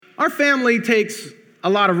Our family takes a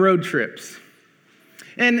lot of road trips.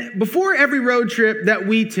 And before every road trip that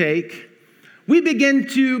we take, we begin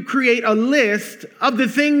to create a list of the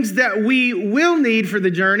things that we will need for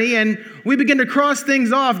the journey, and we begin to cross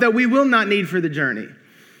things off that we will not need for the journey.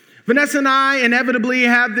 Vanessa and I inevitably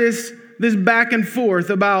have this back and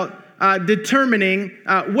forth about determining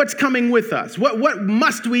what's coming with us. What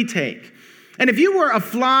must we take? And if you were a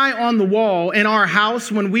fly on the wall in our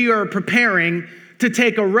house when we are preparing to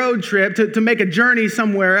take a road trip, to make a journey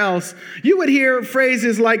somewhere else, you would hear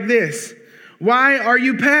phrases like this: "Why are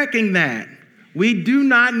you packing that? We do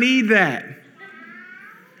not need that.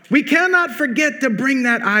 We cannot forget to bring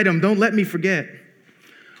that item. Don't let me forget.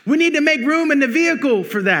 We need to make room in the vehicle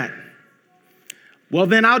for that. Well,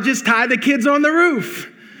 then I'll just tie the kids on the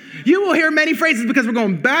roof." You will hear many phrases because we're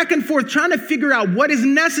going back and forth trying to figure out what is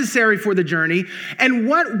necessary for the journey and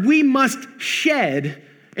what we must shed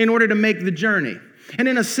in order to make the journey. And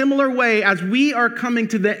in a similar way, as we are coming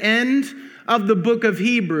to the end of the book of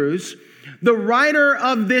Hebrews, the writer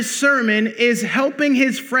of this sermon is helping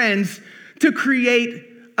his friends to create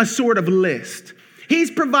a sort of list. He's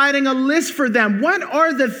providing a list for them. What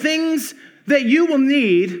are the things that you will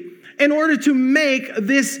need in order to make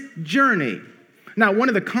this journey? Now, one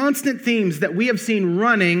of the constant themes that we have seen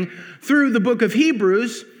running through the book of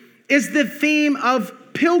Hebrews is the theme of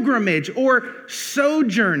pilgrimage or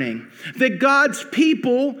sojourning, that God's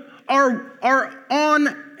people are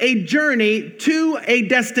on a journey to a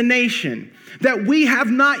destination, that we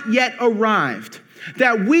have not yet arrived,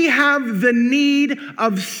 that we have the need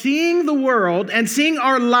of seeing the world and seeing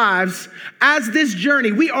our lives as this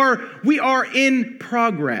journey. We are in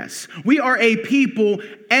progress. We are a people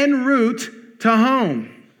en route to home.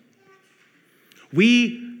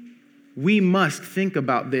 We must think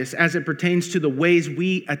about this as it pertains to the ways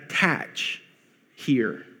we attach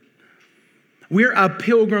here. We're a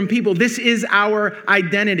pilgrim people. This is our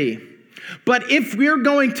identity. But if we're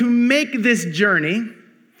going to make this journey,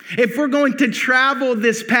 if we're going to travel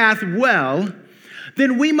this path well,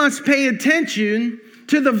 then we must pay attention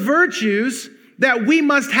to the virtues that we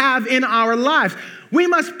must have in our lives. We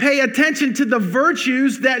must pay attention to the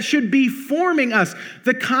virtues that should be forming us,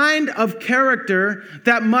 the kind of character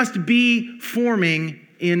that must be forming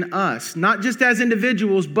in us, not just as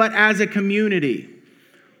individuals, but as a community.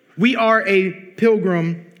 We are a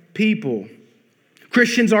pilgrim people.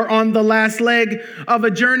 Christians are on the last leg of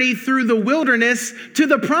a journey through the wilderness to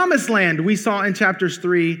the promised land we saw in chapters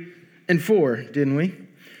 3 and 4, didn't we?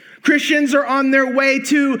 Christians are on their way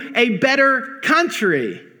to a better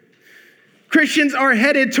country. Christians are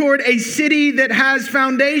headed toward a city that has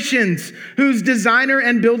foundations, whose designer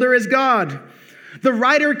and builder is God. The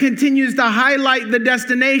writer continues to highlight the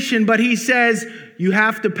destination, but he says, you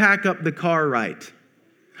have to pack up the car right.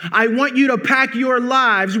 I want you to pack your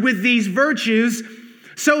lives with these virtues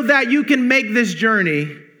so that you can make this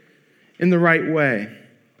journey in the right way.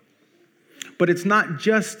 But it's not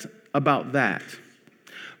just about that.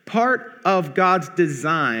 Part of God's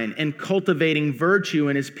design in cultivating virtue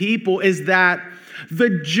in his people is that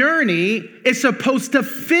the journey is supposed to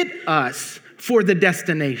fit us for the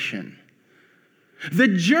destination. The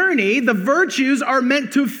journey, the virtues are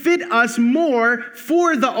meant to fit us more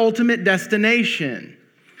for the ultimate destination.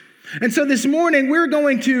 And so this morning, we're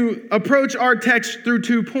going to approach our text through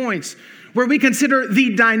 2 points where we consider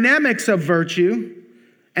the dynamics of virtue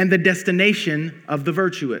and the destination of the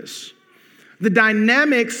virtuous. The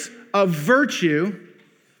dynamics of virtue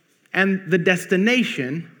and the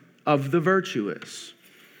destination of the virtuous.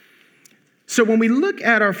 So when we look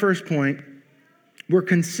at our first point, we're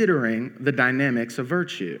considering the dynamics of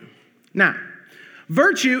virtue. Now,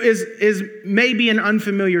 virtue is maybe an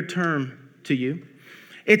unfamiliar term to you.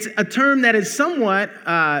 It's a term that is somewhat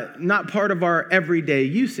not part of our everyday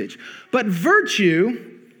usage. But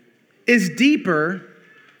virtue is deeper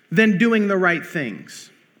than doing the right things.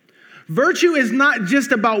 Virtue is not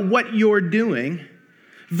just about what you're doing.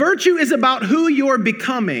 Virtue is about who you're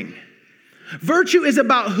becoming. Virtue is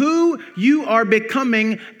about who you are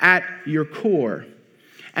becoming at your core.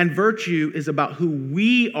 And virtue is about who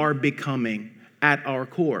we are becoming at our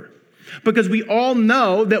core. Because we all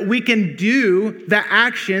know that we can do the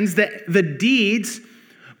actions, the deeds,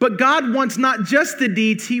 but God wants not just the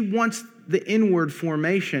deeds, he wants the inward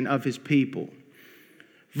formation of his people.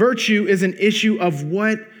 Virtue is an issue of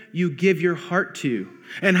what you give your heart to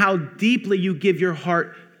and how deeply you give your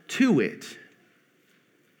heart to it.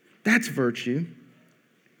 That's virtue.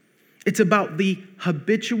 It's about the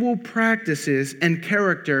habitual practices and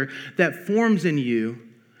character that forms in you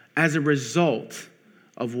as a result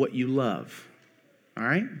of what you love. All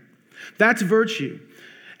right? That's virtue.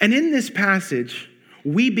 And in this passage,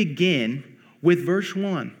 we begin with verse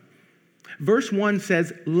 1. Verse 1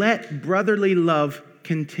 says, let brotherly love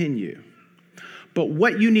continue. But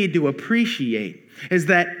what you need to appreciate is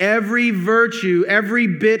that every virtue, every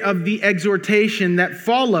bit of the exhortation that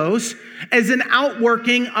follows is an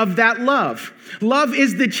outworking of that love. Love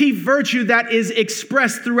is the chief virtue that is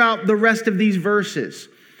expressed throughout the rest of these verses.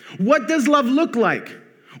 What does love look like?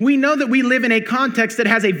 We know that we live in a context that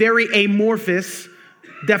has a very amorphous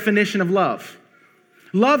definition of love.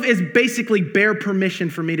 Love is basically bare permission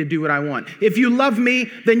for me to do what I want. If you love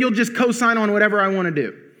me, then you'll just co-sign on whatever I want to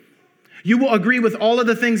do. You will agree with all of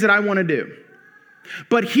the things that I want to do.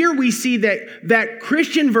 But here we see that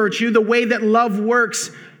Christian virtue, the way that love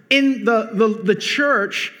works in the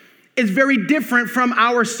church, is very different from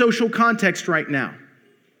our social context right now.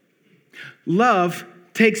 Love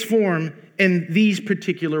takes form in these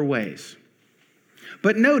particular ways.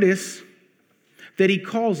 But notice that he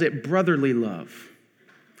calls it brotherly love.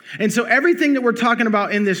 And so everything that we're talking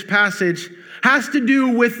about in this passage has to do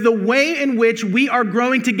with the way in which we are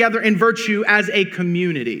growing together in virtue as a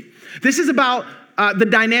community. This is about the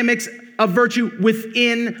dynamics of virtue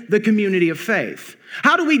within the community of faith.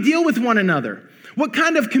 How do we deal with one another? What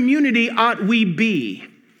kind of community ought we be?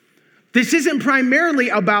 This isn't primarily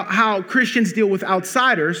about how Christians deal with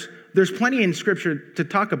outsiders. There's plenty in Scripture to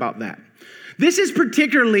talk about that. This is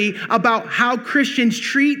particularly about how Christians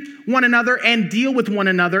treat one another and deal with one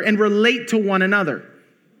another and relate to one another.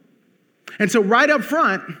 And so right up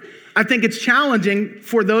front, I think it's challenging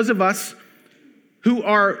for those of us who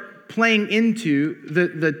are playing into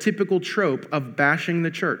the typical trope of bashing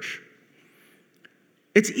the church.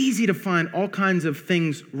 It's easy to find all kinds of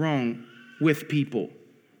things wrong with people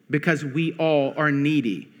because we all are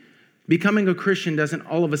needy. Becoming a Christian doesn't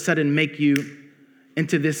all of a sudden make you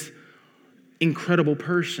into this incredible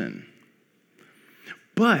person.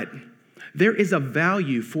 But there is a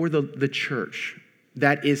value for the church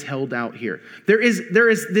that is held out here. There is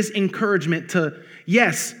this encouragement to,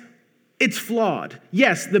 yes, it's flawed.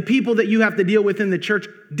 Yes, the people that you have to deal with in the church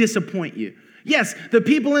disappoint you. Yes, the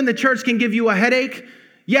people in the church can give you a headache.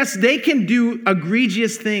 Yes, they can do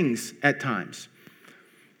egregious things at times.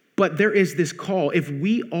 But there is this call. If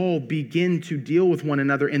we all begin to deal with one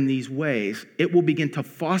another in these ways, it will begin to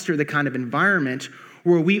foster the kind of environment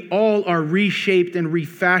where we all are reshaped and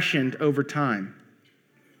refashioned over time.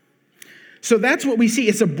 So that's what we see.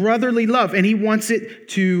 It's a brotherly love, and he wants it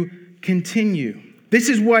to continue. This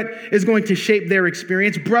is what is going to shape their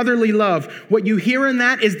experience. Brotherly love. What you hear in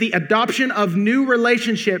that is the adoption of new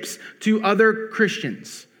relationships to other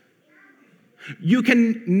Christians. You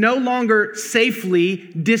can no longer safely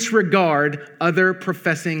disregard other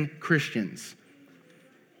professing Christians.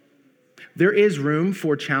 There is room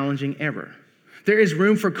for challenging error. There is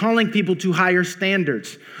room for calling people to higher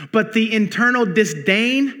standards. But the internal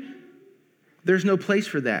disdain, there's no place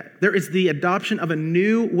for that. There is the adoption of a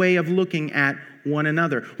new way of looking at one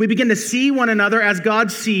another. We begin to see one another as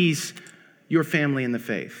God sees your family in the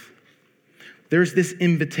faith. There's this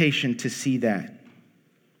invitation to see that.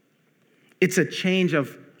 It's a change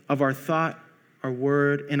of our thought, our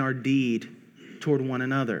word, and our deed toward one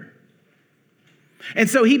another. And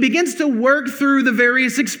so he begins to work through the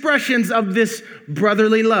various expressions of this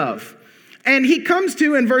brotherly love. And he comes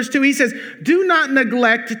to, in verse 2, he says, do not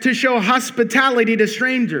neglect to show hospitality to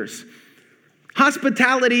strangers.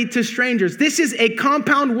 Hospitality to strangers. This is a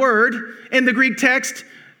compound word in the Greek text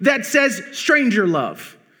that says stranger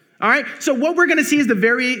love. All right, so what we're going to see is the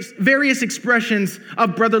various expressions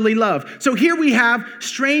of brotherly love. So here we have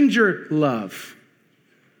stranger love.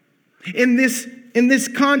 In this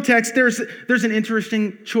context, there's an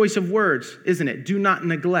interesting choice of words, isn't it? Do not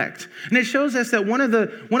neglect. And it shows us that one of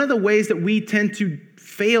the ways that we tend to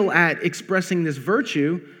fail at expressing this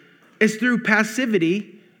virtue is through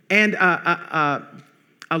passivity and a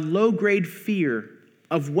low-grade fear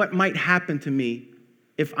of what might happen to me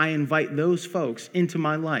if I invite those folks into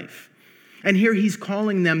my life. And here he's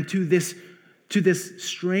calling them to this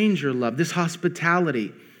stranger love, this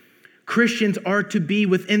hospitality. Christians are to be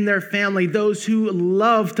within their family those who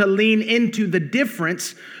love to lean into the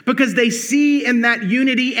difference because they see in that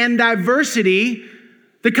unity and diversity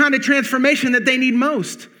the kind of transformation that they need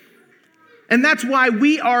most. And that's why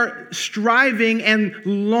we are striving and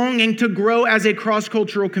longing to grow as a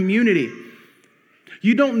cross-cultural community.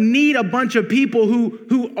 You don't need a bunch of people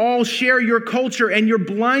who all share your culture and your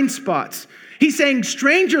blind spots. He's saying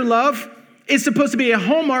stranger love is supposed to be a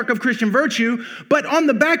hallmark of Christian virtue, but on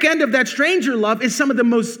the back end of that stranger love is some of the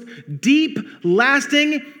most deep,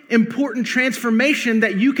 lasting, important transformation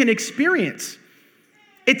that you can experience.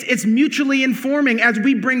 It's mutually informing. As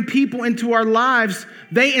we bring people into our lives,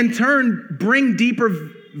 they in turn bring deeper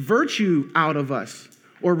virtue out of us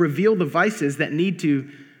or reveal the vices that need to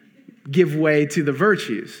give way to the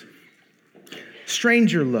virtues.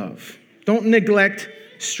 Stranger love. Don't neglect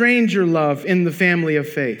stranger love in the family of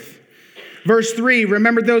faith. Verse 3,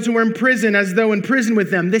 remember those who were in prison as though in prison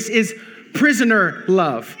with them. This is prisoner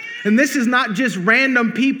love. And this is not just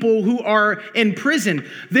random people who are in prison.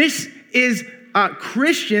 This is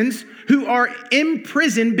Christians who are in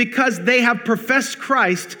prison because they have professed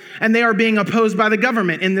Christ and they are being opposed by the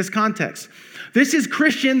government in this context. This is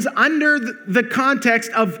Christians under the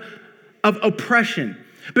context of oppression,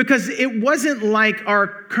 because it wasn't like our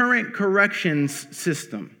current corrections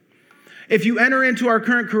system. If you enter into our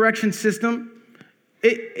current correction system,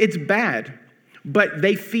 it's bad, but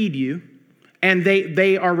they feed you and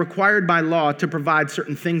they are required by law to provide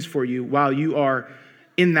certain things for you while you are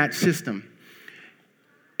in that system.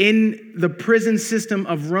 In the prison system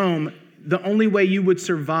of Rome, the only way you would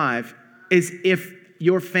survive is if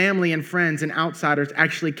your family and friends and outsiders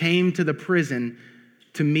actually came to the prison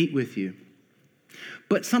to meet with you.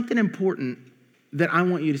 But something important that I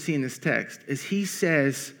want you to see in this text is he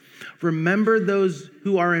says, remember those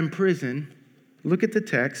who are in prison. Look at the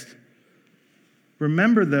text.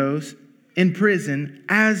 Remember those in prison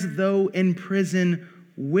as though in prison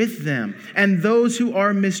with them, and those who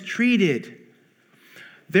are mistreated.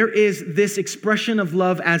 There is this expression of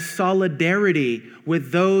love as solidarity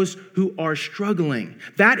with those who are struggling.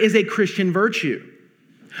 That is a Christian virtue.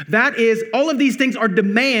 That is, all of these things are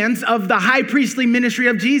demands of the high priestly ministry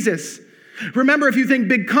of Jesus. Remember, if you think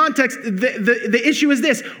big context, the issue is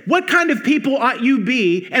this: what kind of people ought you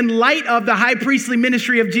be in light of the high priestly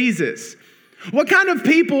ministry of Jesus? What kind of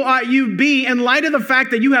people ought you be in light of the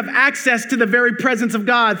fact that you have access to the very presence of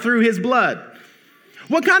God through his blood?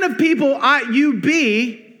 What kind of people ought you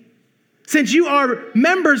be since you are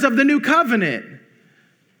members of the new covenant?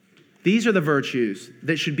 These are the virtues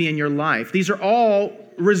that should be in your life. These are all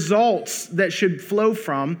results that should flow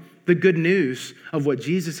from the good news of what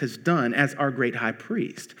Jesus has done as our great high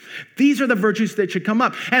priest. These are the virtues that should come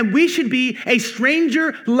up. And we should be a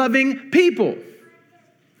stranger-loving people,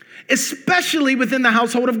 especially within the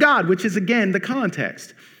household of God, which is, again, the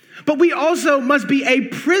context. But we also must be a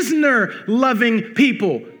prisoner-loving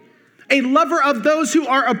people, a lover of those who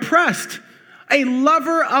are oppressed, a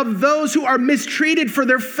lover of those who are mistreated for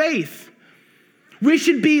their faith. We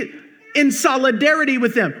should be in solidarity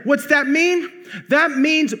with them. What's that mean? That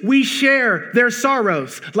means we share their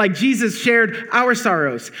sorrows like Jesus shared our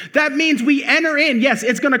sorrows. That means we enter in. Yes,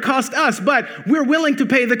 it's going to cost us, but we're willing to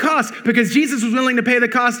pay the cost because Jesus was willing to pay the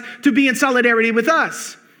cost to be in solidarity with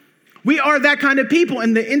us. We are that kind of people.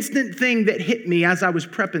 And the instant thing that hit me as I was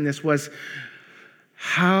prepping this was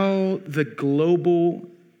how the global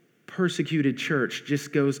persecuted church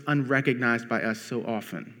just goes unrecognized by us so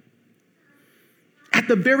often. At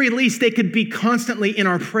the very least, they could be constantly in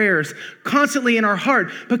our prayers, constantly in our heart,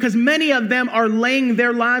 because many of them are laying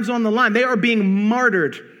their lives on the line. They are being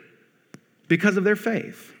martyred because of their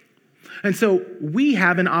faith. And so we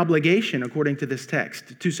have an obligation, according to this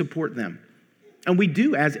text, to support them. And we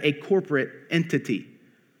do, as a corporate entity,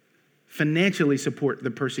 financially support the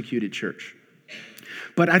persecuted church.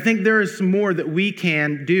 But I think there is more that we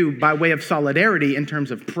can do by way of solidarity in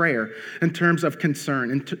terms of prayer, in terms of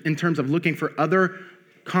concern, in terms of looking for other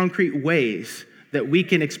concrete ways that we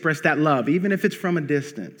can express that love, even if it's from a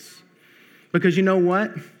distance. Because you know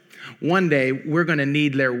what? One day we're going to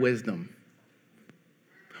need their wisdom.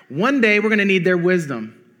 One day we're going to need their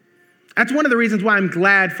wisdom. That's one of the reasons why I'm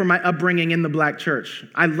glad for my upbringing in the Black church.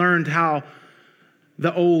 I learned how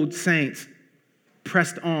the old saints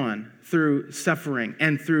pressed on through suffering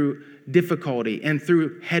and through difficulty and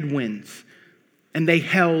through headwinds. And they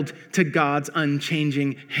held to God's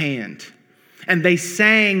unchanging hand. And they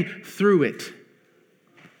sang through it.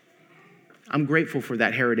 I'm grateful for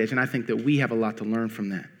that heritage, and I think that we have a lot to learn from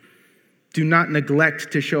that. Do not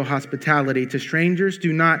neglect to show hospitality to strangers.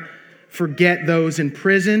 Do not forget those in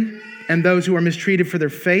prison and those who are mistreated for their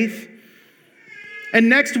faith. And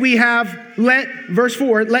next we have, verse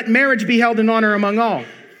 4, let marriage be held in honor among all.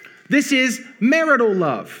 This is marital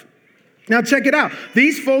love. Now check it out.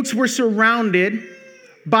 These folks were surrounded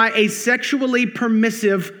by a sexually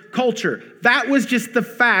permissive culture. That was just the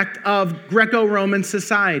fact of Greco-Roman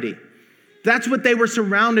society. That's what they were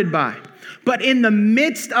surrounded by. But in the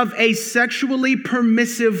midst of a sexually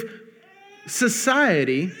permissive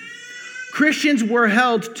society, Christians were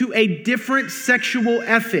held to a different sexual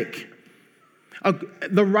ethic.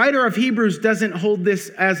 The writer of Hebrews doesn't hold this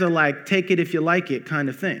as a take it if you like it kind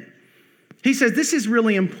of thing. He says this is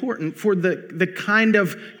really important for the kind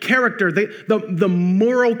of character, the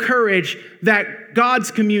moral courage that God's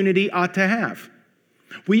community ought to have.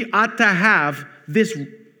 We ought to have this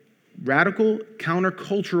radical,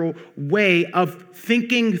 countercultural way of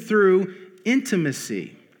thinking through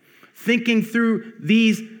intimacy, thinking through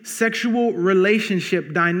these sexual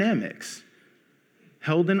relationship dynamics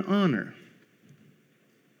held in honor,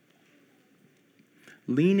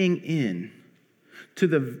 leaning in to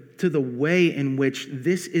the way in which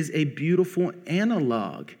this is a beautiful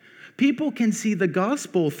analog. People can see the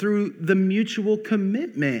gospel through the mutual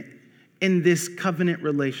commitment in this covenant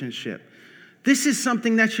relationship. This is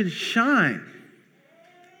something that should shine.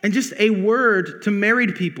 And just a word to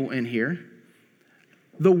married people in here,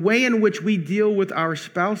 the way in which we deal with our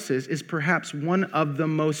spouses is perhaps one of the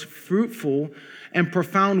most fruitful and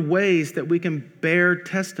profound ways that we can bear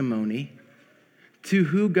testimony to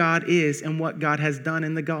who God is and what God has done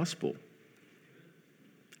in the gospel.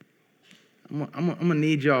 I'm gonna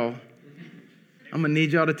need y'all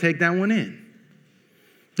to take that one in.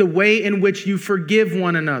 The way in which you forgive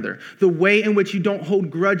one another, the way in which you don't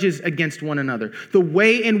hold grudges against one another, the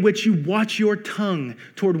way in which you watch your tongue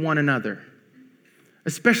toward one another,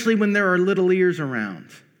 especially when there are little ears around.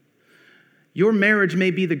 Your marriage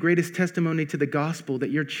may be the greatest testimony to the gospel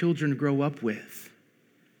that your children grow up with.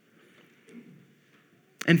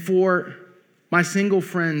 And for my single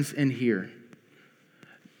friends in here,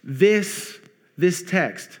 this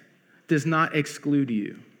text does not exclude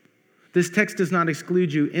you. This text does not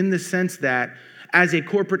exclude you in the sense that as a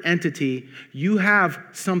corporate entity, you have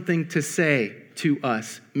something to say to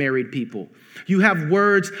us married people. You have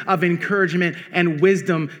words of encouragement and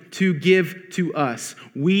wisdom to give to us.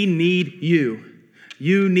 We need you.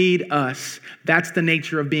 You need us. That's the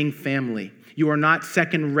nature of being family. You are not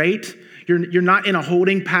second rate. You're not in a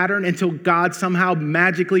holding pattern until God somehow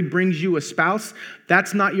magically brings you a spouse.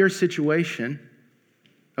 That's not your situation,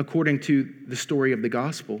 according to the story of the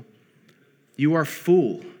gospel. You are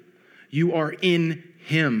full. You are in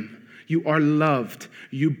Him. You are loved.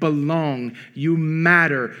 You belong. You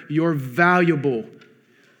matter. You're valuable.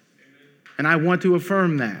 And I want to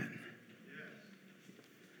affirm that.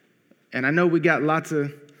 And I know we got lots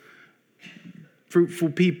of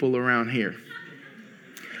fruitful people around here.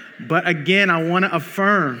 But again, I want to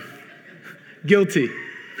affirm, guilty.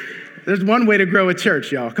 There's one way to grow a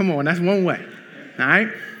church, y'all. Come on, that's one way. All right?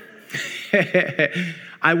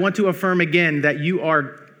 I want to affirm again that you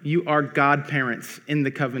are godparents in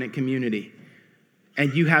the covenant community.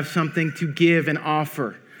 And you have something to give and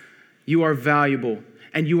offer. You are valuable.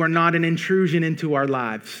 And you are not an intrusion into our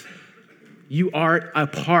lives. You are a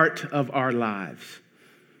part of our lives.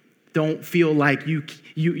 Don't feel like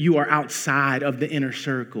you are outside of the inner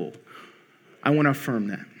circle. I want to affirm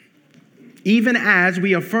that. Even as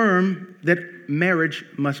we affirm that marriage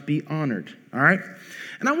must be honored, all right?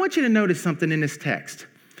 And I want you to notice something in this text.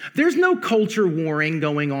 There's no culture warring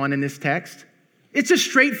going on in this text. It's a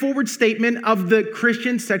straightforward statement of the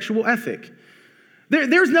Christian sexual ethic.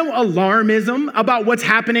 There's no alarmism about what's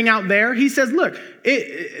happening out there. He says, look,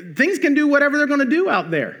 things can do whatever they're going to do out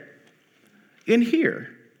there. In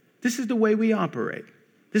here, this is the way we operate.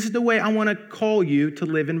 This is the way I want to call you to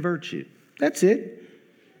live in virtue. That's it.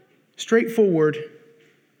 Straightforward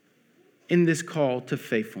in this call to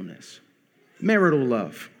faithfulness. Marital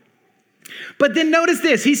love. But then notice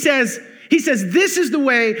this. He says, this is the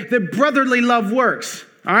way that brotherly love works.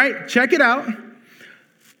 All right, check it out.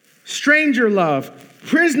 Stranger love,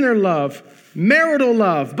 prisoner love, marital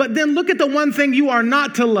love. But then look at the one thing you are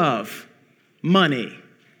not to love. Money.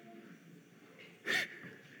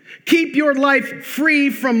 Keep your life free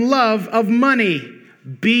from love of money.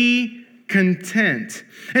 Be content.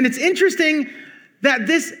 And it's interesting that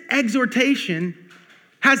this exhortation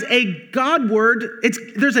has a God word.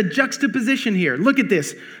 There's a juxtaposition here. Look at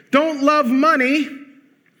this. Don't love money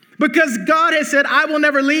because God has said, I will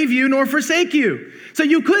never leave you nor forsake you. So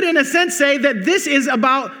you could, in a sense, say that this is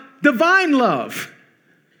about divine love.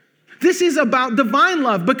 This is about divine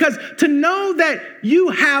love because to know that you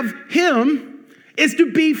have Him is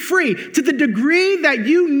to be free. To the degree that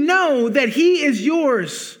you know that He is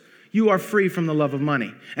yours, you are free from the love of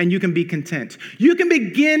money and you can be content. You can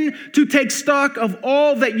begin to take stock of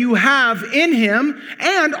all that you have in Him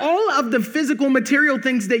and all of the physical material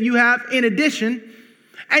things that you have in addition,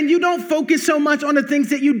 and you don't focus so much on the things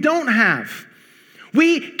that you don't have.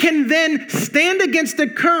 We can then stand against the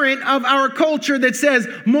current of our culture that says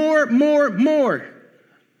more, more, more.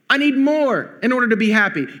 I need more in order to be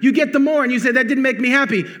happy. You get the more and you say, that didn't make me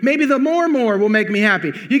happy. Maybe the more will make me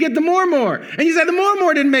happy. You get the more and you say, the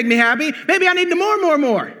more didn't make me happy. Maybe I need the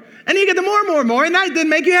more. And you get the more and that didn't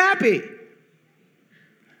make you happy.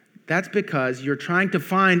 That's because you're trying to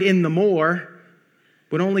find in the more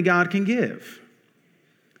what only God can give.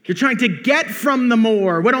 You're trying to get from the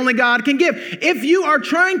more what only God can give. If you are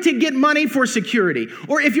trying to get money for security,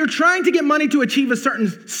 or if you're trying to get money to achieve a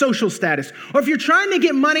certain social status, or if you're trying to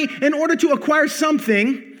get money in order to acquire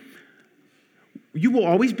something, you will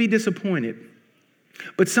always be disappointed.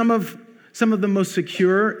 But some of the most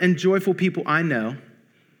secure and joyful people I know,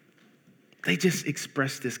 they just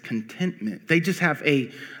express this contentment. They just have a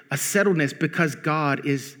settledness because God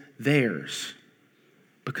is theirs,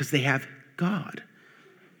 because they have God.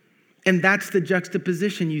 And that's the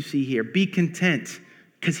juxtaposition you see here. Be content,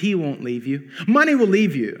 because he won't leave you. Money will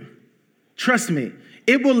leave you. Trust me.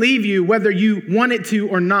 It will leave you whether you want it to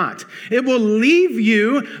or not. It will leave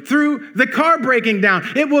you through the car breaking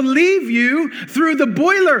down. It will leave you through the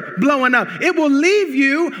boiler blowing up. It will leave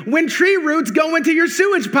you when tree roots go into your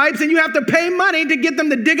sewage pipes and you have to pay money to get them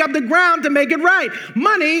to dig up the ground to make it right.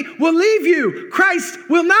 Money will leave you. Christ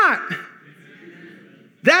will not.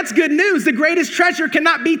 That's good news. The greatest treasure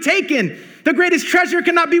cannot be taken. The greatest treasure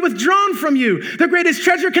cannot be withdrawn from you. The greatest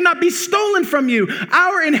treasure cannot be stolen from you.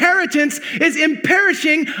 Our inheritance is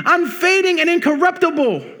imperishing, unfading, and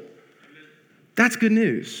incorruptible. That's good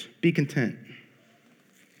news. Be content.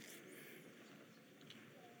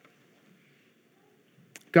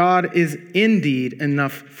 God is indeed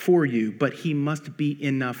enough for you, but he must be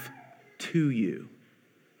enough to you.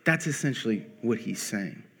 That's essentially what he's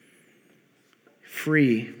saying.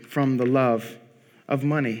 Free from the love of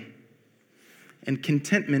money. And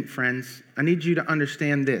contentment, friends, I need you to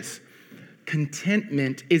understand this.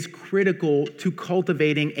 Contentment is critical to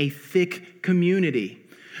cultivating a thick community.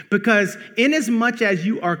 Because inasmuch as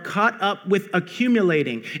you are caught up with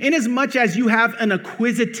accumulating, inasmuch as you have an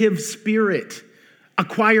acquisitive spirit,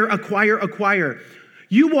 acquire,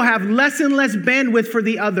 you will have less and less bandwidth for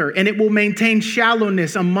the other, and it will maintain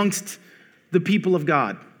shallowness amongst the people of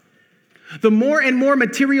God. The more and more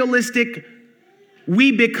materialistic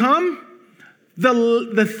we become,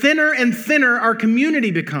 the thinner and thinner our community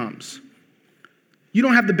becomes. You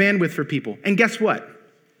don't have the bandwidth for people. And guess what?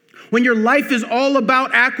 When your life is all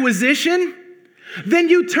about acquisition, then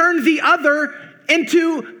you turn the other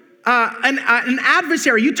into an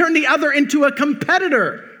adversary. You turn the other into a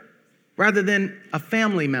competitor rather than a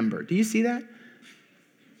family member. Do you see that?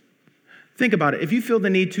 Think about it. If you feel the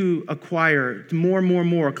need to acquire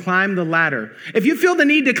more, climb the ladder. If you feel the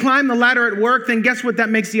need to climb the ladder at work, then guess what that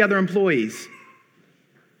makes the other employees?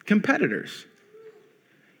 Competitors.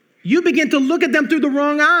 You begin to look at them through the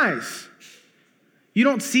wrong eyes. You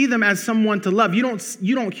don't see them as someone to love. You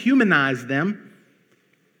don't humanize them.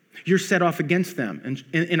 You're set off against them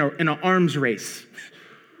in an arms race.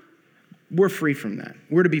 We're free from that.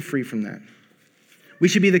 We're to be free from that. We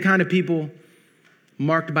should be the kind of people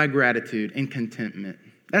marked by gratitude and contentment.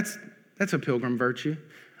 That's a pilgrim virtue.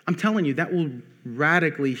 I'm telling you, that will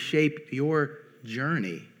radically shape your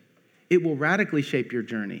journey. It will radically shape your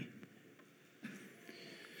journey.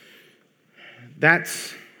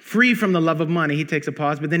 That's free from the love of money. He takes a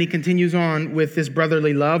pause, but then he continues on with this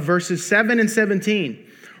brotherly love. Verses 7 and 17.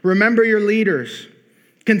 Remember your leaders.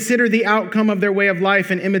 Consider the outcome of their way of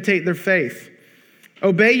life and imitate their faith.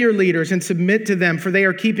 Obey your leaders and submit to them, for they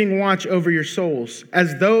are keeping watch over your souls,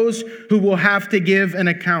 as those who will have to give an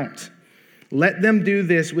account. Let them do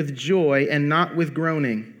this with joy and not with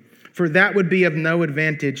groaning, for that would be of no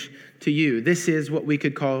advantage to you. This is what we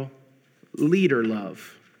could call leader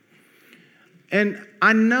love. And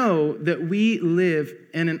I know that we live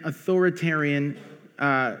in an authoritarian,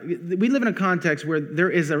 we live in a context where there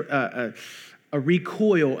is a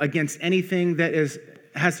recoil against anything that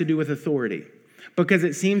has to do with authority. Because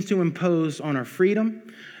it seems to impose on our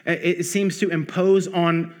freedom. It seems to impose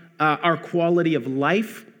on our quality of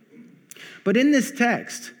life. But in this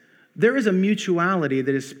text, there is a mutuality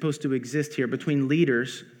that is supposed to exist here between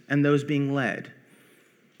leaders and those being led.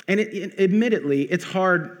 And admittedly, it's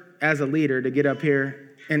hard as a leader to get up here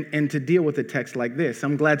and to deal with a text like this.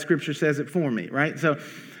 I'm glad Scripture says it for me, right?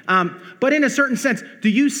 But in a certain sense, do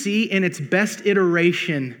you see in its best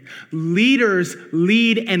iteration, leaders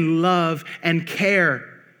lead and love and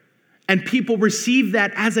care, and people receive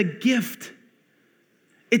that as a gift?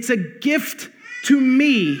 It's a gift to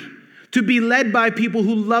me to be led by people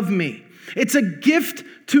who love me. It's a gift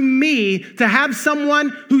to me to have someone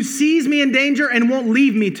who sees me in danger and won't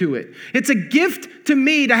leave me to it. It's a gift to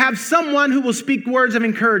me to have someone who will speak words of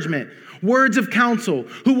encouragement, words of counsel,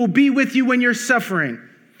 who will be with you when you're suffering,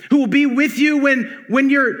 who will be with you when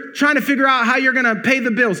you're trying to figure out how you're going to pay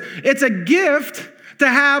the bills. It's a gift to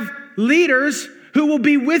have leaders who will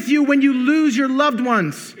be with you when you lose your loved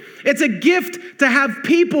ones. It's a gift to have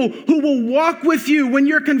people who will walk with you when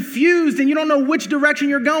you're confused and you don't know which direction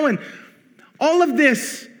you're going. All of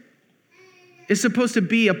this is supposed to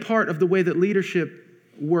be a part of the way that leadership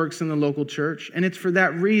works in the local church. And it's for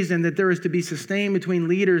that reason that there is to be sustained between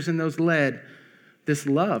leaders and those led this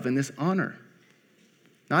love and this honor,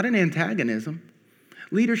 not an antagonism.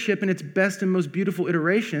 Leadership in its best and most beautiful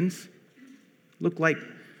iterations look like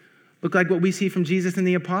what we see from Jesus and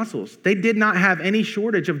the apostles. They did not have any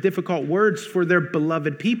shortage of difficult words for their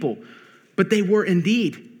beloved people, but they were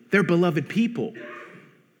indeed their beloved people.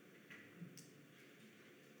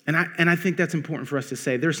 And I think that's important for us to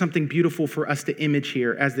say. There's something beautiful for us to image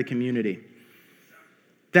here as the community.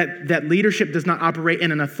 That leadership does not operate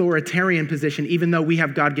in an authoritarian position, even though we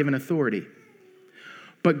have God-given authority.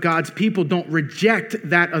 But God's people don't reject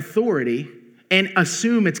that authority and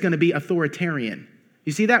assume it's going to be authoritarian.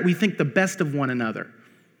 You see that? We think the best of one another.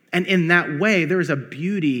 And in that way, there is a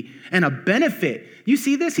beauty and a benefit. You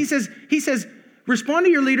see this? He says, respond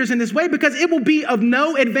to your leaders in this way because it will be of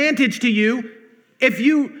no advantage to you if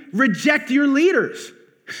you reject your leaders.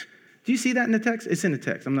 Do you see that in the text? It's in the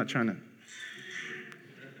text. I'm not trying to.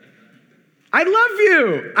 I love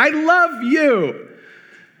you. I love you.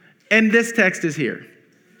 And this text is here.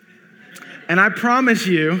 And I promise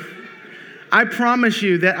you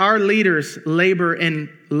that our leaders labor in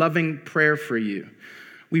loving prayer for you.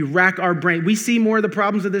 We rack our brain. We see more of the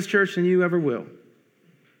problems of this church than you ever will.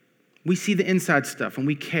 We see the inside stuff and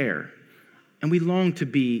we care. And we long to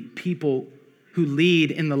be people who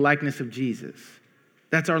lead in the likeness of Jesus.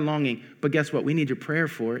 That's our longing. But guess what? We need your prayer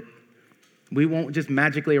for it. We won't just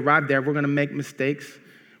magically arrive there. We're going to make mistakes.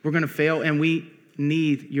 We're going to fail. And we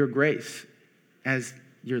need your grace as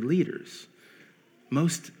your leaders.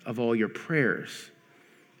 Most of all, your prayers.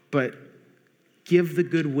 But give the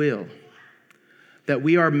goodwill that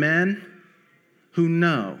we are men who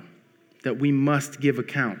know that we must give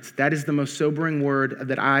accounts. That is the most sobering word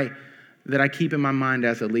that I keep in my mind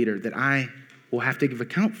as a leader, that I will have to give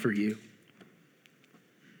account for you.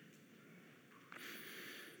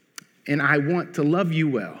 And I want to love you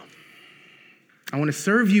well. I want to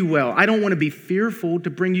serve you well. I don't want to be fearful to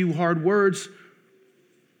bring you hard words.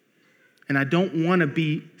 And I don't want to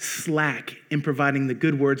be slack in providing the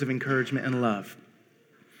good words of encouragement and love.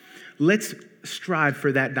 Let's strive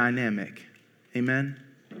for that dynamic. Amen?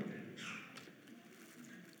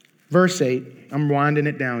 Verse 8, I'm winding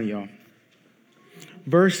it down, y'all.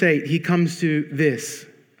 Verse 8, he comes to this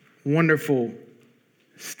wonderful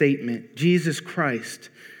statement. Jesus Christ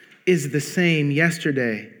is the same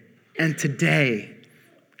yesterday and today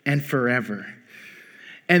and forever.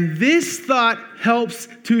 And this thought helps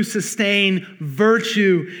to sustain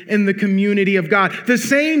virtue in the community of God. The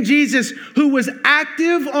same Jesus who was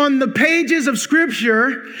active on the pages of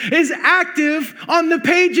Scripture is active on the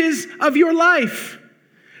pages of your life.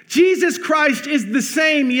 Jesus Christ is the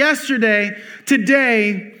same yesterday,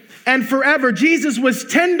 today, and forever. Jesus was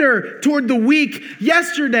tender toward the weak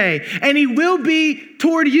yesterday, and he will be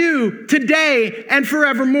toward you today and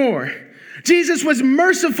forevermore. Jesus was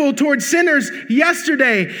merciful toward sinners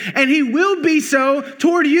yesterday, and he will be so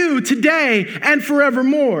toward you today and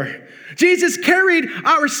forevermore. Jesus carried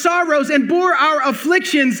our sorrows and bore our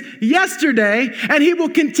afflictions yesterday, and he will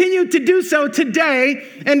continue to do so today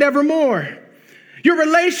and evermore. Your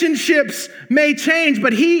relationships may change,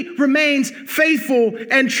 but he remains faithful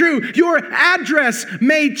and true. Your address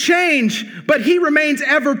may change, but he remains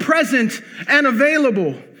ever present and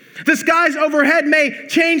available. The skies overhead may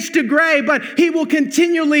change to gray, but he will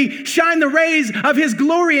continually shine the rays of his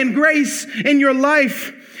glory and grace in your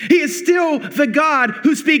life. He is still the God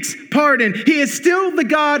who speaks pardon. He is still the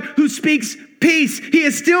God who speaks peace. He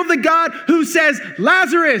is still the God who says,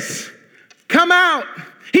 Lazarus, come out.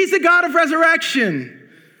 He's the God of resurrection.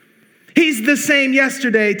 He's the same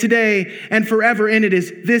yesterday, today, and forever. And it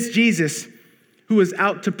is this Jesus who is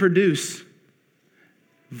out to produce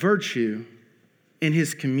virtue in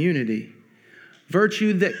his community,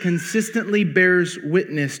 virtue that consistently bears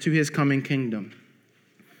witness to his coming kingdom.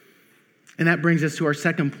 And that brings us to our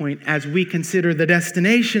second point as we consider the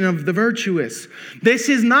destination of the virtuous. This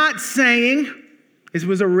is not saying, this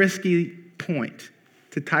was a risky point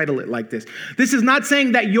to title it like this. This is not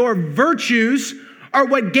saying that your virtues are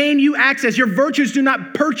what gain you access. Your virtues do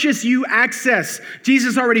not purchase you access.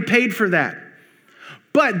 Jesus already paid for that.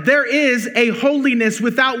 But there is a holiness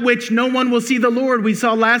without which no one will see the Lord. We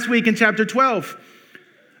saw last week in chapter 12.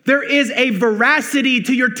 There is a veracity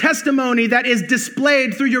to your testimony that is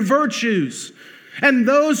displayed through your virtues. And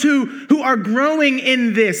those who are growing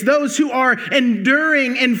in this, those who are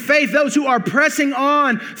enduring in faith, those who are pressing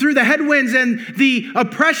on through the headwinds and the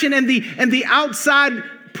oppression and the outside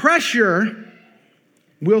pressure,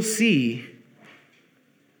 will see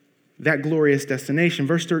that glorious destination.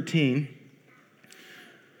 Verse 13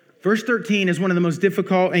 is one of the most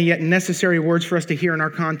difficult and yet necessary words for us to hear in our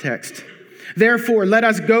context. Therefore, let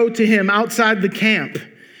us go to him outside the camp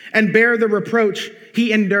and bear the reproach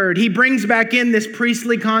he endured. He brings back in this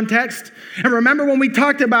priestly context. And remember when we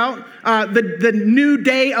talked about the new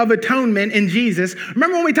day of atonement in Jesus,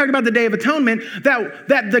 remember when we talked about the day of atonement,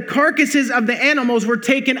 that the carcasses of the animals were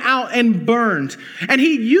taken out and burned. And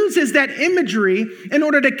he uses that imagery in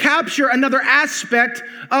order to capture another aspect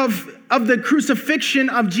of the crucifixion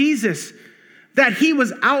of Jesus, that he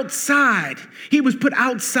was outside. He was put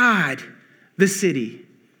outside the city.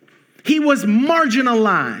 He was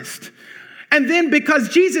marginalized. And then because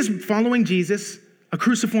following Jesus, a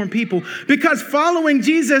cruciform people, because following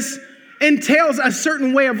Jesus entails a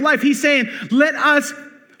certain way of life, he's saying, let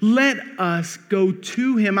us go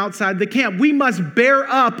to him outside the camp. We must bear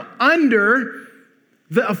up under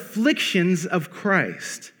the afflictions of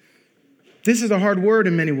Christ. This is a hard word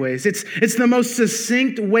in many ways. It's the most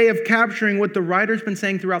succinct way of capturing what the writer's been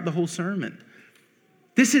saying throughout the whole sermon.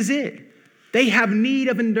 This is it. They have need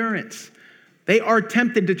of endurance. They are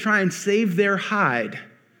tempted to try and save their hide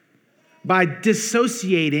by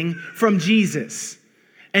dissociating from Jesus.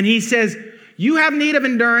 And he says, you have need of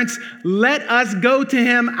endurance. Let us go to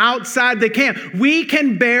him outside the camp. We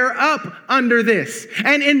can bear up under this.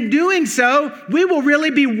 And in doing so, we will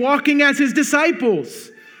really be walking as his disciples.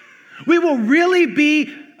 We will really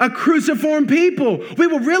be a cruciform people. We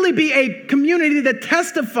will really be a community that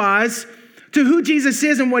testifies to who Jesus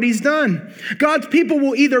is and what he's done. God's people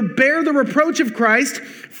will either bear the reproach of Christ,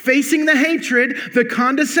 facing the hatred, the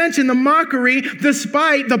condescension, the mockery, the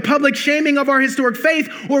spite, the public shaming of our historic faith,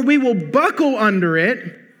 or we will buckle under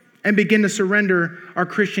it and begin to surrender our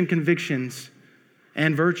Christian convictions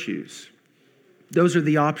and virtues. Those are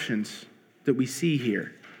the options that we see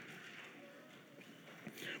here.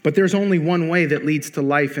 But there's only one way that leads to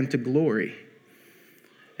life and to glory.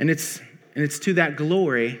 And it's to that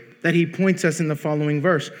glory that he points us in the following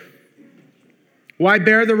verse. Why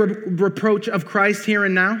bear the reproach of Christ here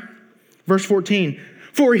and now? Verse 14.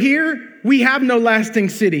 For here we have no lasting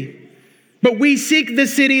city, but we seek the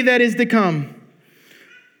city that is to come.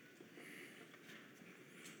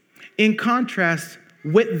 In contrast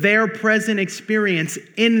with their present experience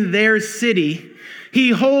in their city,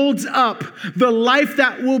 he holds up the life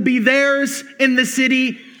that will be theirs in the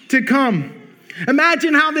city to come.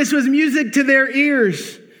 Imagine how this was music to their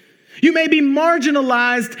ears. You may be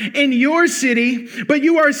marginalized in your city, but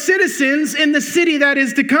you are citizens in the city that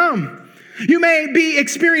is to come. You may be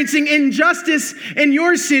experiencing injustice in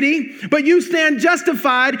your city, but you stand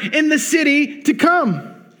justified in the city to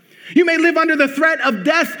come. You may live under the threat of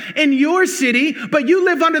death in your city, but you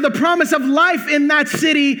live under the promise of life in that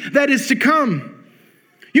city that is to come.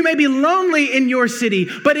 You may be lonely in your city,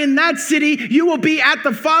 but in that city, you will be at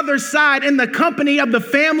the Father's side in the company of the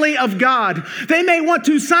family of God. They may want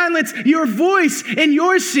to silence your voice in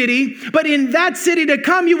your city, but in that city to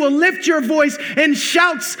come, you will lift your voice in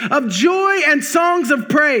shouts of joy and songs of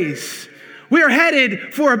praise. We are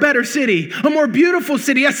headed for a better city, a more beautiful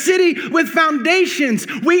city, a city with foundations.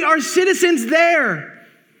 We are citizens there.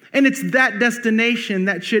 And it's that destination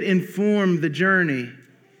that should inform the journey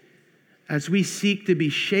as we seek to be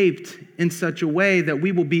shaped in such a way that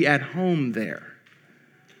we will be at home there.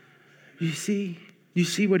 You see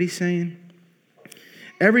what he's saying?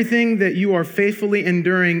 Everything that you are faithfully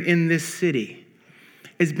enduring in this city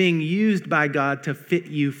is being used by God to fit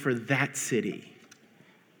you for that city.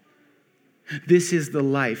 This is the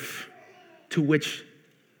life to which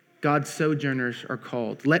God's sojourners are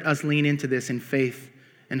called. Let us lean into this in faith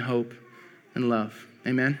and hope and love.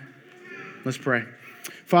 Amen? Let's pray.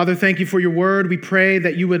 Father, thank you for your word. We pray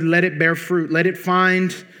that you would let it bear fruit. Let it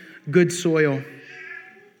find good soil.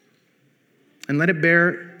 And let it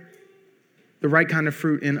bear the right kind of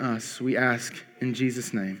fruit in us, we ask in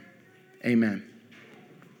Jesus' name. Amen.